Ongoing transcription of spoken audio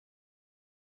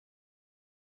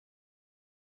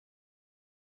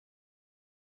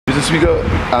Mr. Speaker,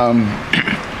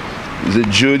 the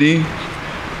journey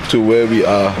to where we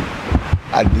are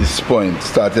at this point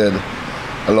started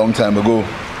a long time ago.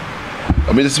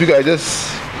 Mr. Speaker, I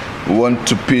just want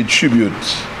to pay tribute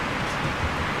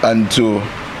and to,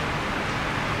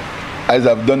 as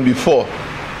I've done before,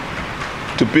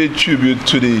 to pay tribute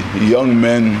to the young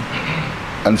men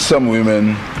and some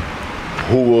women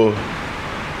who were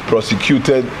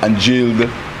prosecuted and jailed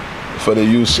for the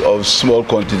use of small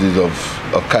quantities of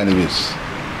cannabis.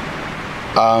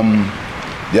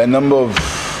 There are a number of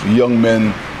young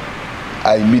men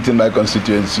I meet in my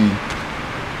constituency,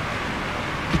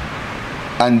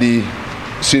 and they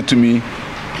say to me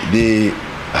they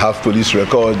have police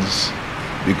records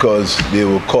because they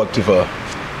were caught with a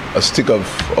stick of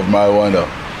marijuana.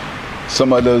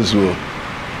 Some others were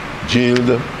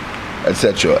jailed,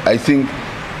 etc. I think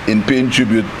in paying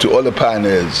tribute to all the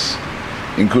pioneers,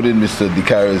 including Mr.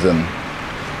 DeCaris and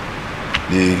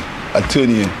the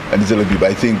attorney and these other people,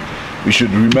 I think we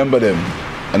should remember them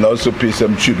and also pay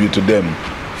some tribute to them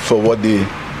for what they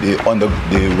went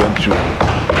through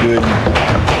during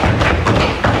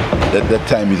that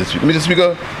time, Mr. Speaker. Mr.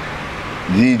 Speaker,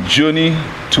 the journey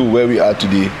to where we are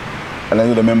today, and I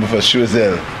know the member for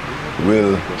Choiseul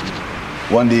will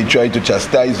one day try to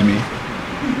chastise me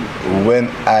when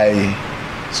I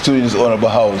stood in this honorable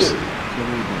house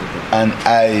and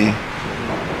I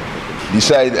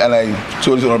decided, and I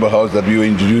told this honorable house that we were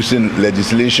introducing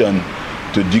legislation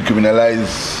to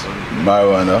decriminalize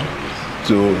marijuana,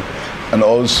 and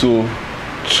also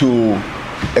to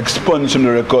expunge some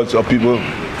of the records of people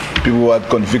who had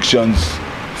convictions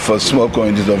for small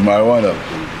quantities of marijuana.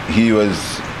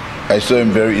 I saw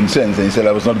him very incensed, and he said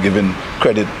I was not given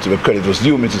credit to where credit was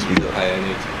due, Mr. Speaker.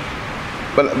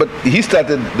 But he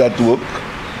started that work.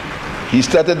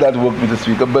 Mr.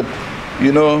 Speaker. But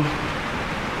you know,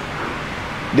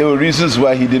 there were reasons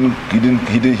why he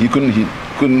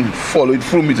couldn't follow it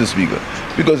through, Mr. Speaker.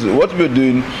 Because what we were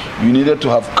doing, we needed to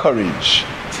have courage.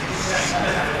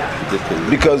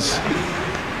 Because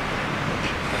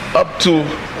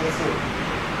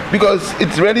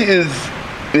it really is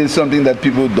something that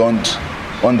people don't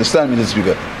understand, Mr.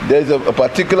 Speaker. There's a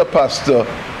particular pastor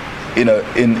in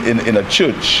a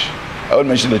church, I won't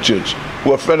mention the church,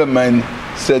 who a friend of mine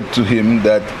said to him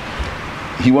that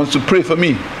he wants to pray for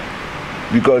me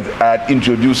because I had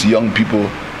introduced young people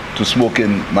to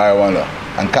smoking marijuana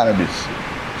and cannabis.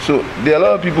 So there are a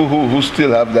lot of people who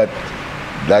still have that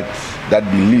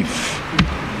belief.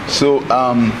 So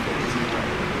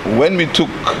when we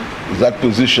took that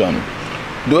position,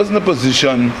 there wasn't a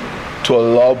position to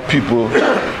allow people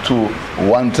to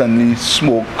wantonly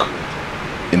smoke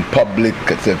in public,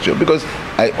 etc. Because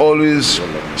I always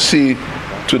say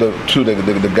to the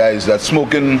guys that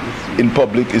smoking in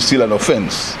public is still an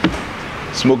offense.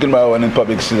 Smoking marijuana in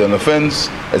public is still an offense,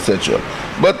 etc.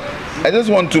 But I just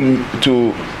want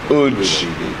to urge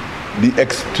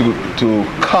to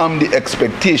calm the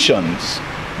expectations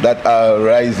that are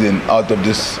rising out of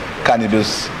this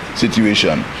cannabis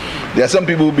situation. There are some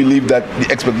people who believe that the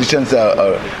expectations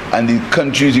and the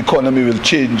country's economy will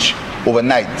change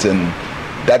overnight, and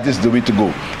that is the way to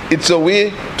go. It's a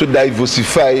way to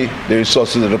diversify the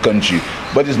resources of the country,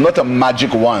 but it's not a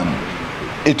magic one.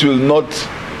 It will not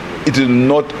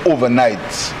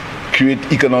overnight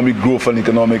create economic growth and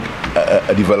economic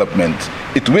development.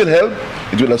 It will help,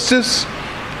 it will assist,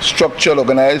 structural,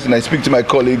 organized, and I speak to my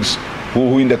colleagues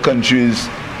who in the countries,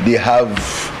 they have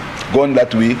gone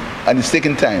that way, and it's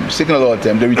taking time. It's taking a lot of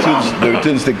time. The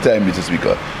returns take time, Mr.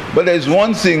 Speaker. But there is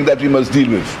one thing that we must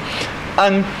deal with,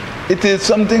 and it is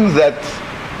something that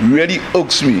really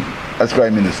irks me as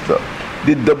Prime Minister.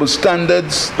 The double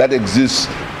standards that exist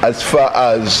as far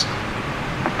as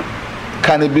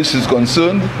cannabis is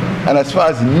concerned, and as far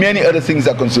as many other things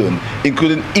are concerned,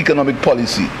 including economic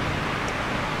policy.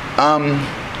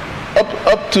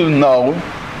 Up to now,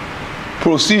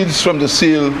 proceeds from the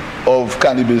sale of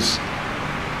cannabis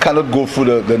cannot go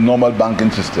through the normal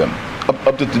banking system.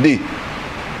 Up to today,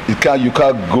 you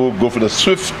can't go for the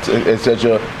SWIFT,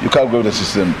 etc. You can't go to the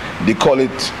system. They call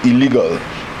it illegal.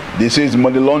 They say it's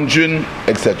money laundering,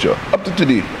 etc. Up to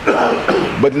today.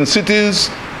 But in cities,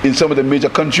 in some of the major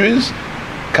countries,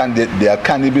 there are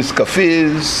cannabis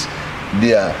cafes.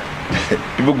 There are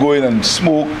people go in and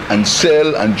smoke and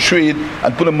sell and trade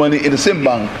and put the money in the same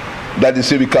bank that they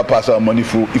say we can't pass our money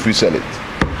through if we sell it.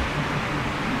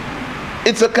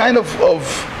 It's a kind of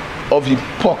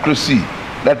hypocrisy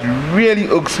that really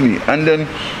irks me. And then,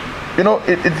 you know,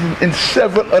 it's in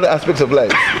several other aspects of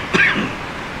life.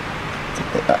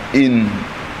 In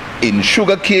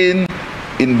sugarcane,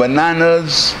 in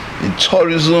bananas, in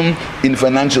tourism, in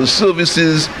financial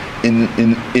services,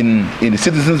 in the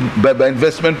Citizens by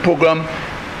Investment Program,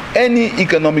 any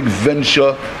economic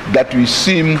venture that we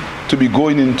seem to be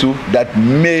going into that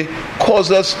may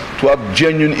cause us to have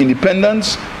genuine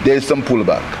independence, there is some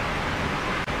pullback.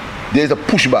 There is a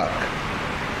pushback.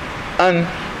 And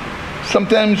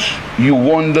sometimes you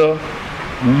wonder,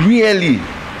 really,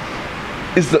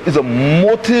 is the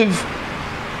motive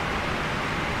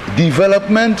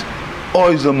development,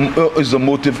 or is the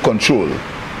motive control?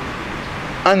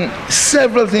 And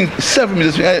several things,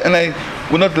 and I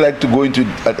would not like to go into it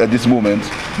at this moment,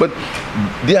 but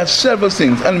there are several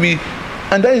things, and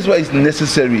that is why it's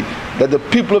necessary that the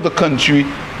people of the country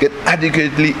get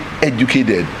adequately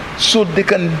educated so they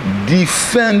can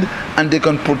defend and they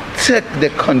can protect their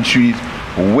countries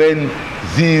when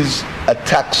these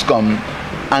attacks come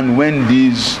and when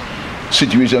these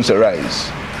situations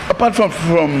arise. Apart from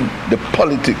the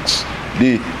politics,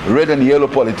 the red and yellow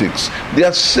politics, there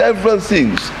are several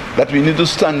things that we need to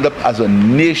stand up as a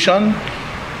nation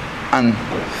and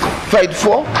fight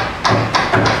for.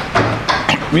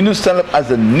 We need to stand up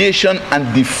as a nation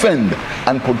and defend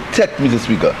and protect, Mr.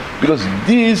 Speaker, because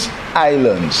these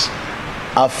islands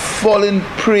are falling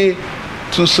prey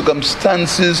to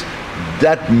circumstances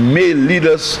that may lead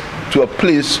us to a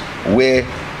place where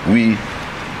we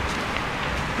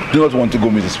do not want to go,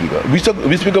 Mr. Speaker.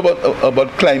 We speak about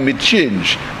climate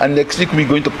change, and next week we're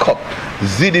going to COP.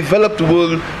 The developed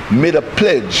world made a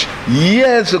pledge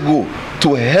years ago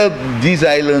to help these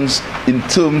islands in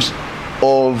terms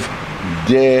of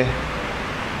their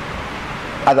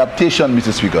adaptation,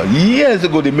 Mr. Speaker. Years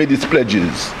ago they made these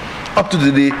pledges. Up to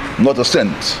today, not a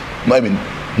cent.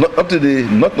 Not up to today,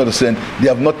 not a cent. They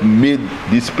have not made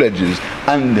these pledges.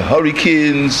 And the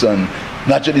hurricanes and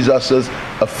natural disasters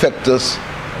affect us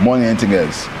more than anything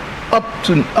else. Up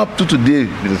to today,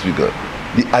 Mr. Speaker,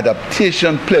 the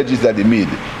adaptation pledges that they made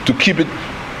to keep the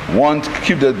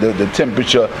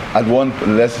temperature at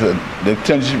the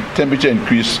temperature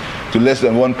increase to less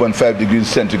than 1.5 degrees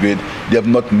centigrade, they have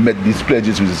not met these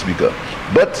pledges, Mr. Speaker.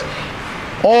 But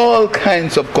all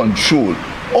kinds of control,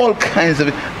 all kinds of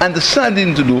it, and the sad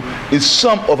thing to do is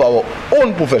some of our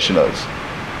own professionals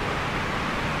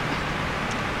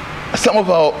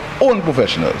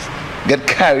get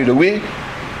carried away,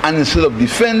 and instead of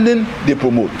defending, they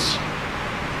promote.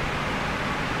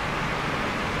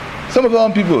 Some of our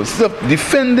own people, instead of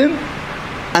defending,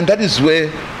 and that is where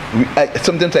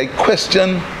sometimes I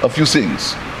question a few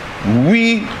things.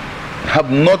 We have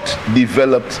not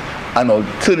developed an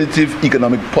alternative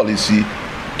economic policy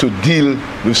to deal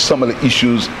with some of the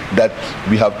issues that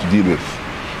we have to deal with.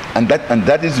 And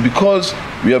that is because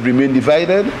we have remained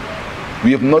divided.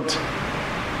 We have not.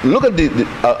 Look at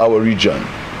our region,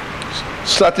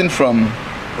 starting from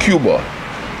Cuba,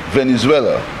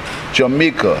 Venezuela,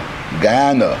 Jamaica,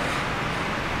 Guyana,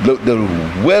 the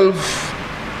wealth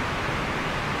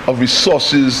of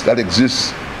resources that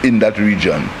exists in that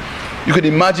region. You could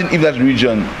imagine if that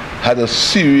region had a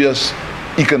serious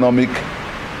economic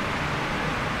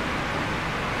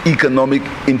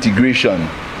integration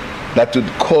that would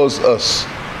cause us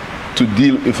to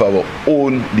deal with our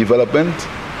own development,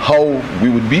 how we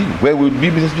would be, where we would be,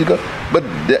 Mr. Speaker. But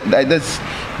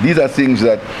these are things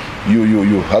that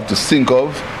you have to think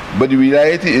of. But the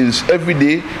reality is, every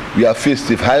day we are faced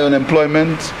with high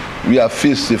unemployment, we are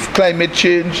faced with climate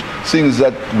change, things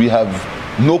that we have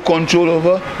no control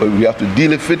over, but we have to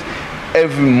deal with it.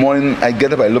 Every morning I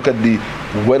get up, I look at the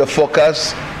weather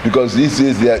forecast, because these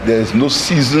days there's no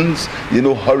seasons,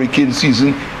 hurricane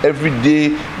season. Every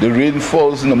day the rain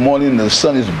falls in the morning, the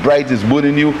sun is bright, it's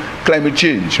burning you. Climate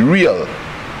change, real.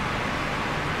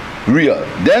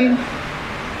 Then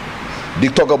they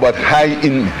talk about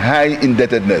high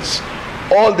indebtedness.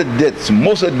 All the debts,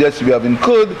 most of the debts we have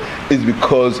incurred is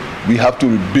because we have to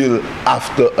rebuild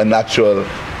after a natural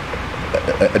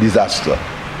disaster.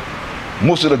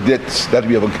 Most of the debts that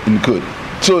we have incurred.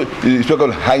 So you talk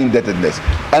about high indebtedness,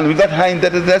 and with that high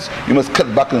indebtedness, you must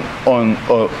cut back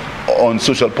on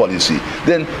social policy.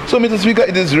 Then, so Mr. Speaker,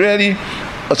 it is really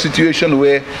a situation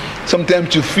where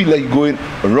sometimes you feel like going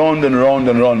round and round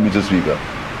and round, Mr. Speaker.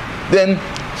 Then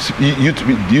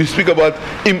you speak about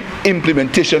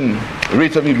implementation,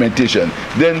 rate of implementation.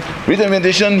 Then rate of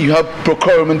implementation, you have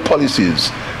procurement policies.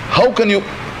 How can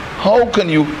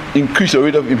you increase the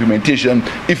rate of implementation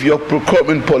if your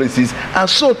procurement policies are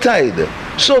so tied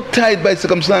by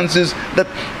circumstances that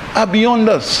are beyond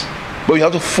us? But you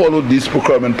have to follow these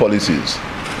procurement policies.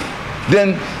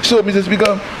 Then, so Mr.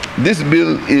 Speaker, this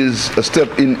bill is a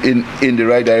step in the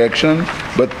right direction,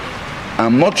 but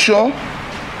I'm not sure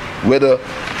whether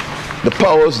the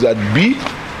powers that be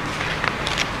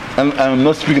and I'm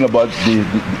not speaking about the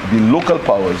local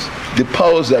powers, the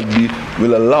powers that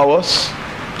will allow us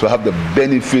to have the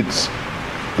benefits,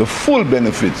 the full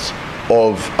benefits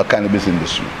of a cannabis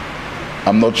industry.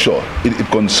 I'm not sure. It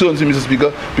concerns me, Mr.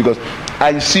 Speaker, because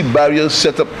I see barriers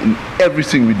set up in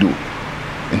everything we do.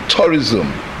 In tourism,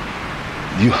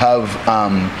 you have,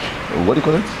 what do you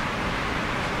call it?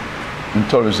 In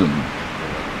tourism,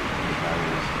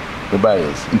 the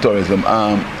barriers in tourism.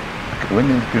 When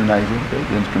they criminalize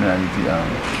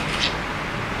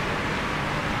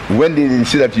when they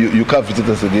see that you can't visit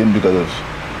us again because of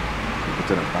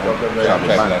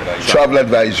travel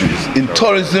advisories. In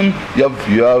tourism,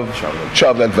 you have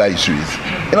travel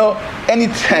advisories. You know,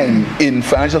 anytime in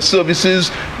financial services,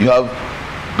 you have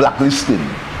blacklisting.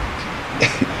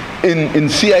 in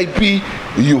CIP,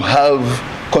 you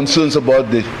have concerns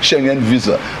about the Schengen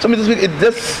visa. So, Mr. Speaker, it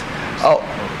just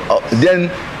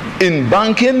then in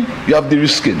banking, you have the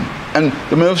risking, and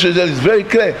the administration is very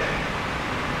clear.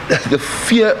 The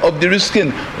fear of the risking.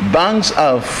 Banks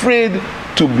are afraid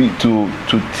to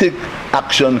take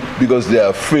action because they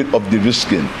are afraid of the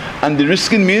risking. And the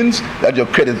risking means that your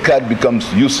credit card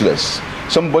becomes useless.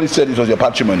 Somebody said it was your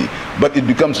patrimony, but it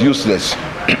becomes useless.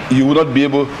 You will not be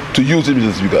able to use it,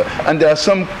 Mr. Speaker. And there are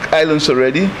some islands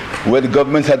already where the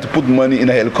government had to put money in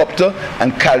a helicopter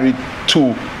and carry it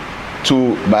to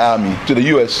Miami, to the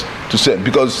US, to send,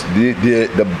 because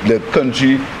the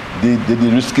country, the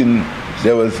risking,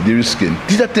 there was the risking.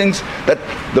 These are things that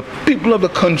the people of the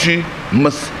country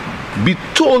must be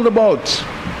told about.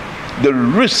 The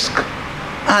risk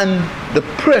and the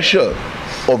pressure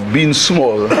of being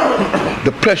small,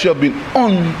 the pressure of being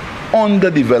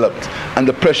underdeveloped, and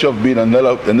the pressure of being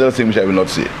another thing which I will not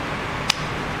say.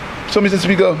 So, Mr.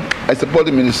 Speaker, I support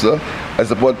the minister, I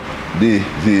support the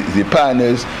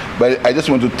pioneers, but I just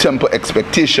want to temper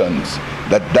expectations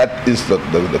that is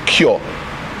the cure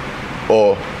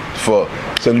or for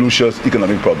St. Lucia's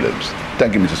economic problems.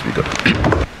 Thank you, Mr.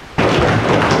 Speaker.